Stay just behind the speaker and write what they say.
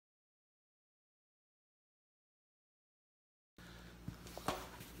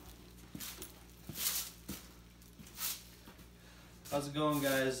How's it going,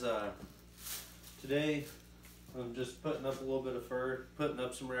 guys? Today I'm just putting up a little bit of fur, putting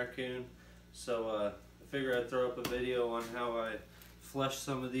up some raccoon. So I figured I'd throw up a video on how I flesh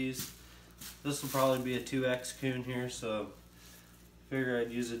some of these. This will probably be a 2X coon here, so I figure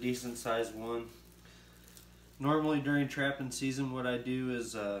I'd use a decent sized one. Normally during trapping season, what I do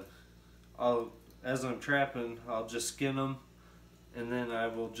is as I'm trapping, I'll just skin them, and then I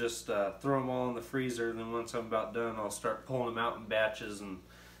will just throw them all in the freezer. And then once I'm about done, I'll start pulling them out in batches and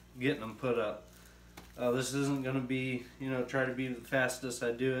getting them put up. This isn't going to be, try to be the fastest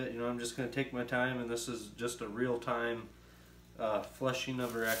I do it. I'm just going to take my time, and this is just a real-time fleshing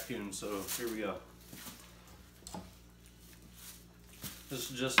of a raccoon. So here we go. This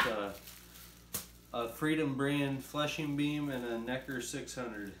is just a Freedom brand fleshing beam and a Necker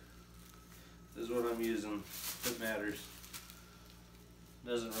 600 is what I'm using, if it matters.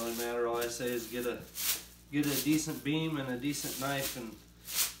 Doesn't really matter. All I say is get a decent beam and a decent knife and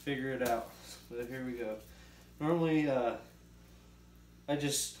figure it out. But here we go. Normally I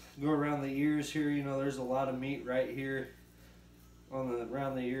just go around the ears here. There's a lot of meat right here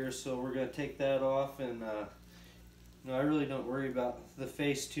around the ears, so we're going to take that off. And I really don't worry about the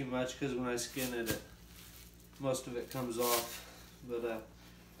face too much, because when I skin it, most of it comes off. But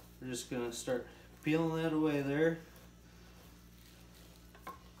we're just going to start peeling that away there.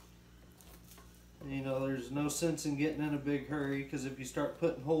 There's no sense in getting in a big hurry, because if you start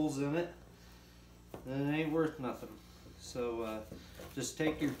putting holes in it, then it ain't worth nothing. So just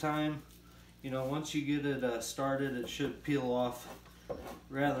take your time. Once you get it started, it should peel off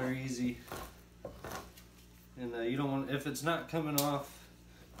rather easy. And you don't want, if it's not coming off,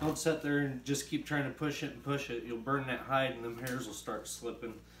 don't sit there and just keep trying to push it and push it. You'll burn that hide and them hairs will start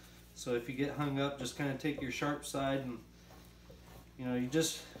slipping. So if you get hung up, just kind of take your sharp side and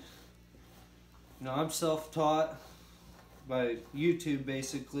I'm self-taught by YouTube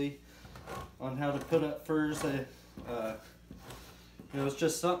basically on how to put up furs. It's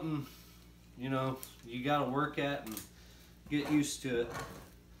just something you got to work at and get used to it.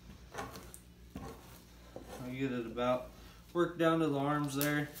 I'll get it about, work down to the arms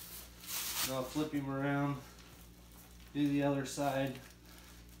there, and I'll flip him around, do the other side.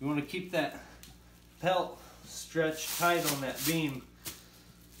 You want to keep that pelt stretched tight on that beam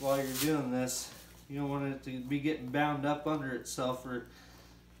while you're doing this. You don't want it to be getting bound up under itself, or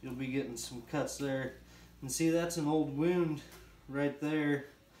you'll be getting some cuts there. And see, that's an old wound right there.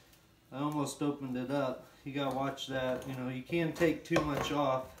 I almost opened it up. You gotta watch that. You can take too much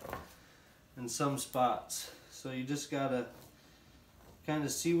off in some spots. So you just gotta kind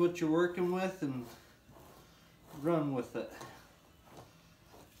of see what you're working with and run with it.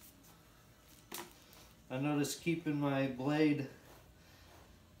 I noticed keeping my blade,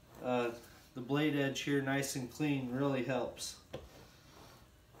 the blade edge here nice and clean really helps,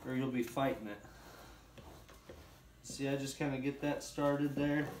 or you'll be fighting it. See, I just kind of get that started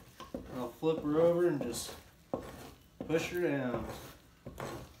there. I'll flip her over and just push her down.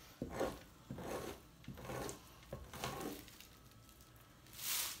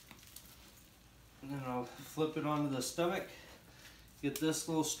 And then I'll flip it onto the stomach, get this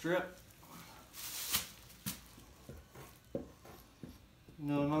little strip.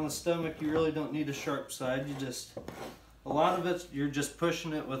 And on the stomach, you really don't need a sharp side. A lot of it, you're just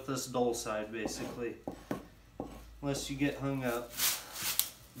pushing it with this dull side, basically, unless you get hung up.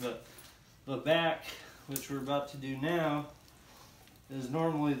 But the back, which we're about to do now, is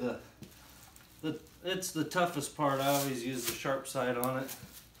normally it's the toughest part. I always use the sharp side on it.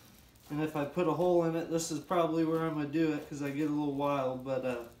 And if I put a hole in it, this is probably where I'm going to do it, because I get a little wild. But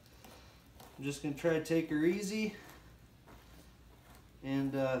I'm just going to try to take her easy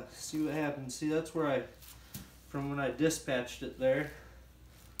and see what happens. See, that's where from when I dispatched it there.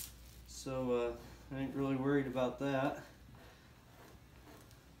 So I ain't really worried about that.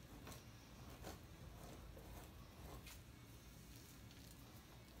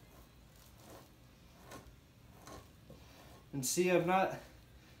 And see, I'm not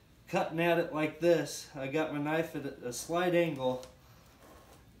cutting at it like this. I got my knife at a slight angle,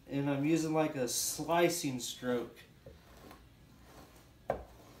 and I'm using like a slicing stroke.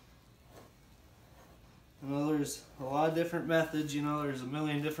 There's a lot of different methods. There's a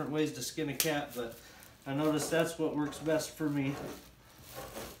million different ways to skin a cat, but I noticed that's what works best for me.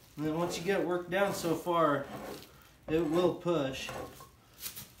 And then once you get it worked down so far, it will push.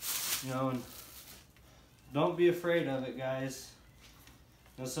 And don't be afraid of it, guys.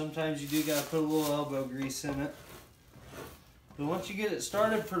 Sometimes you do gotta put a little elbow grease in it. But once you get it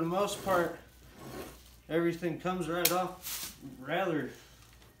started, for the most part, everything comes right off rather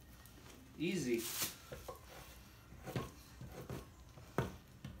easy.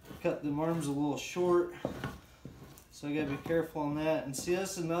 cut them arms a little short. So I gotta be careful on that. And see,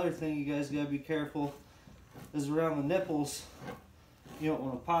 that's another thing you guys gotta be careful is around the nipples. You don't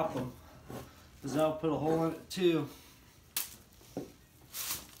want to pop them, because that'll put a hole in it too.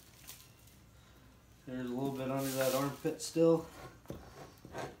 There's a little bit under that armpit still.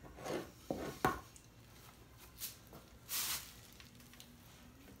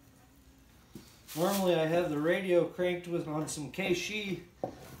 Normally I have the radio cranked with on some KC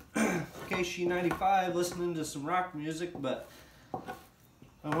 95, listening to some rock music, but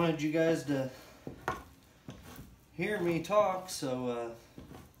I wanted you guys to hear me talk, so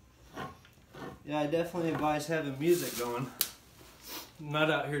yeah, I definitely advise having music going.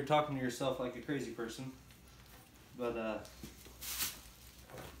 Not out here talking to yourself like a crazy person. But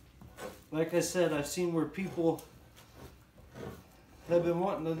like I said, I've seen where people have been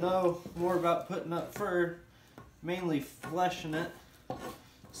wanting to know more about putting up fur, mainly fleshing it.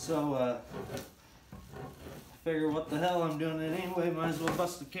 So I figure what the hell, I'm doing it anyway, might as well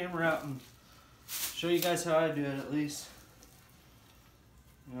bust the camera out and show you guys how I do it at least.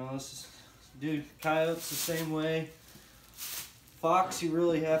 You know, this is, dude, coyotes the same way. Fox, you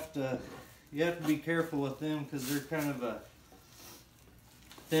really have to be careful with them because they're kind of a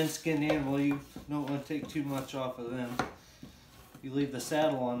thin-skinned animal. You don't want to take too much off of them. You leave the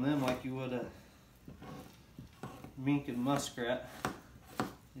saddle on them like you would a mink and muskrat. At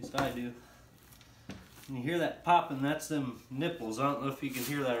least I do. And you hear that popping, that's them nipples. I don't know if you can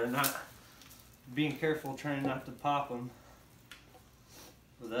hear that or not. Being careful, trying not to pop them.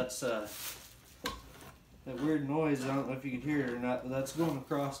 But that's that weird noise. I don't know if you can hear it or not, but that's going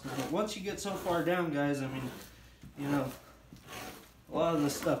across. But once you get so far down, guys, I mean, you know, a lot of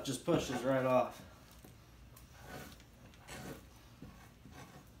this stuff just pushes right off.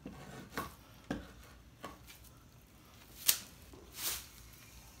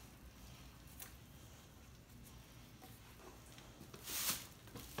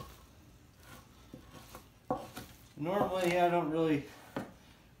 Normally, I don't really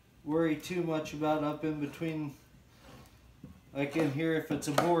worry too much about up in between, like in here if it's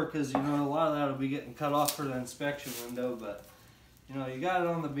a boar, because you know a lot of that will be getting cut off for the inspection window. But you know, you got it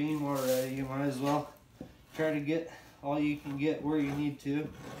on the beam already, you might as well try to get all you can get where you need to.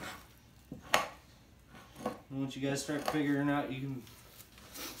 And once you guys start figuring out, you can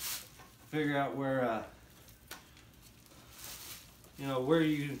figure out where you know, where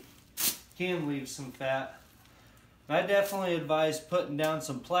you can leave some fat. I definitely advise putting down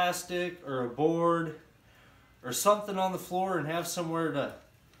some plastic or a board or something on the floor and have somewhere to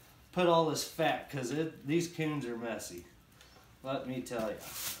put all this fat, because these coons are messy. Let me tell you.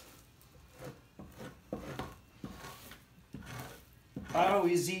 I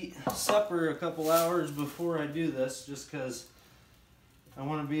always eat supper a couple hours before I do this, just because I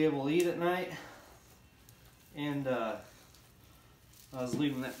want to be able to eat at night. And I was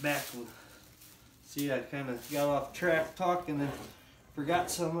leaving that back with. See, I kind of got off track talking and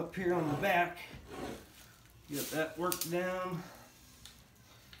forgot some up here on the back. Get that worked down.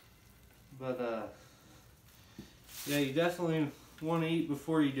 But, yeah, you definitely want to eat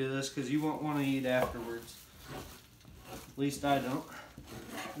before you do this, because you won't want to eat afterwards. At least I don't.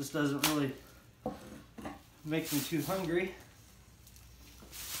 This doesn't really make me too hungry.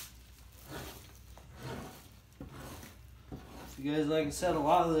 So you guys, like I said, a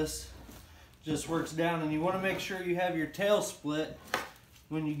lot of this just works down, and you want to make sure you have your tail split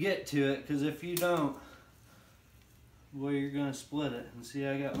when you get to it, because if you don't, boy, you're going to split it. And see,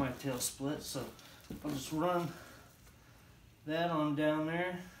 I got my tail split, so I'll just run that on down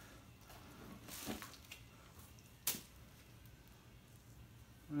there.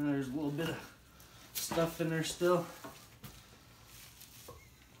 And there's a little bit of stuff in there still.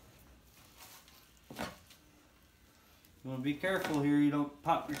 You want to be careful here you don't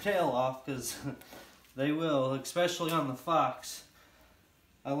pop your tail off, because they will, especially on the fox.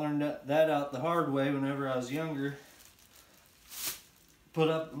 I learned that out the hard way whenever I was younger.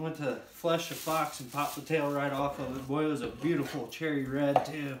 Went to flesh a fox and popped the tail right off of it. Boy, it was a beautiful cherry red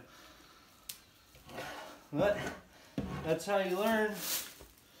too. But that's how you learn.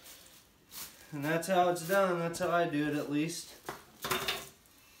 And that's how it's done. That's how I do it, at least.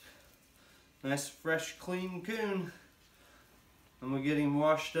 Nice, fresh, clean coon. I'm going to get him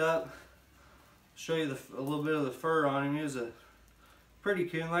washed up. Show you a little bit of the fur on him. He was a pretty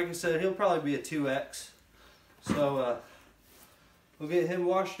coon. Like I said, he'll probably be a 2X. So we'll get him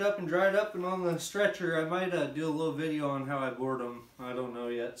washed up and dried up, and on the stretcher I might do a little video on how I board him. I don't know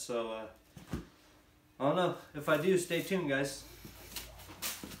yet, so I don't know. If I do, stay tuned, guys.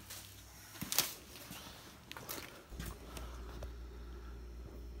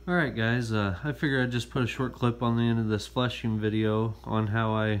 Alright guys, I figured I'd just put a short clip on the end of this fleshing video on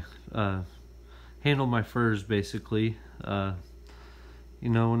how I handle my furs basically. You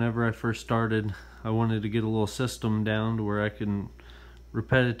know, whenever I first started, I wanted to get a little system down to where I can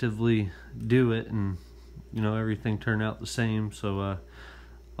repetitively do it and, you know, everything turn out the same. So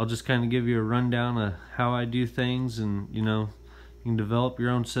I'll just kind of give you a rundown of how I do things, and you know, you can develop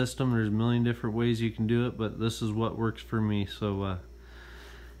your own system. There's a million different ways you can do it, but this is what works for me. So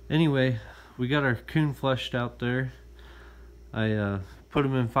anyway, we got our coon fleshed out there. I put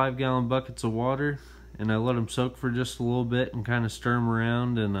them in 5-gallon buckets of water, and I let them soak for just a little bit and kind of stir them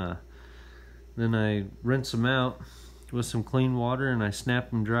around, and then I rinse them out with some clean water and I snap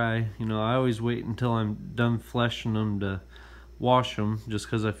them dry. You know, I always wait until I'm done fleshing them to wash them, just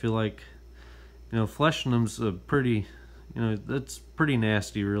because I feel like, you know, fleshing them's a pretty, you know, that's pretty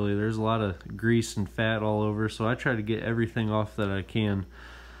nasty really. There's a lot of grease and fat all over, so I try to get everything off that I can.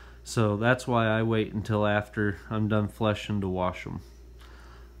 So that's why I wait until after I'm done fleshing to wash them.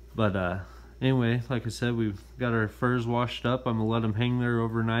 But anyway, like I said, we've got our furs washed up. I'm gonna let them hang there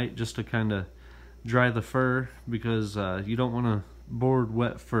overnight just to kind of dry the fur, because you don't want to board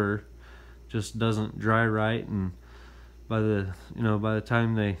wet fur. Just doesn't dry right, and by the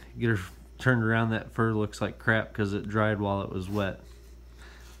time they get her turned around, that fur looks like crap because it dried while it was wet.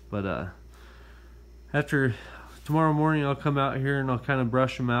 But after tomorrow morning, I'll come out here and I'll kind of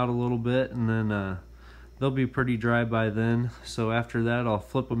brush them out a little bit, and then they'll be pretty dry by then. So after that, I'll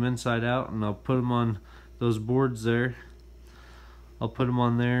flip them inside out and I'll put them on those boards there. I'll put them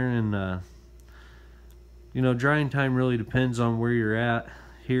on there, and you know, drying time really depends on where you're at.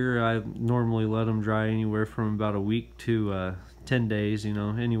 Here I normally let them dry anywhere from about a week to 10 days, you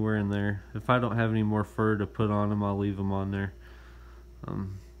know, anywhere in there. If I don't have any more fur to put on them, I'll leave them on there.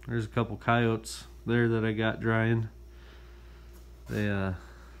 There's a couple coyotes there that I got drying. They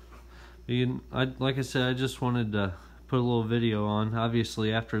like I said, I just wanted to put a little video on.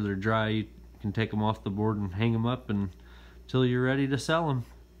 Obviously after they're dry, you can take them off the board and hang them up until you're ready to sell them.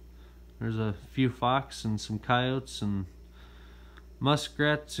 There's a few fox and some coyotes and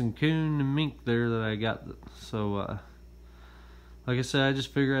muskrats and coon and mink there that I got. So like I said, I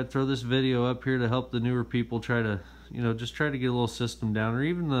just figured I'd throw this video up here to help the newer people try to, you know, just try to get a little system down, or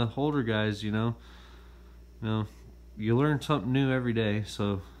even the older guys. You know, you learn something new every day.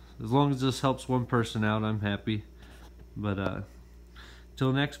 So as long as this helps one person out, I'm happy. But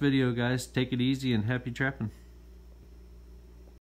till next video guys, take it easy and happy trapping.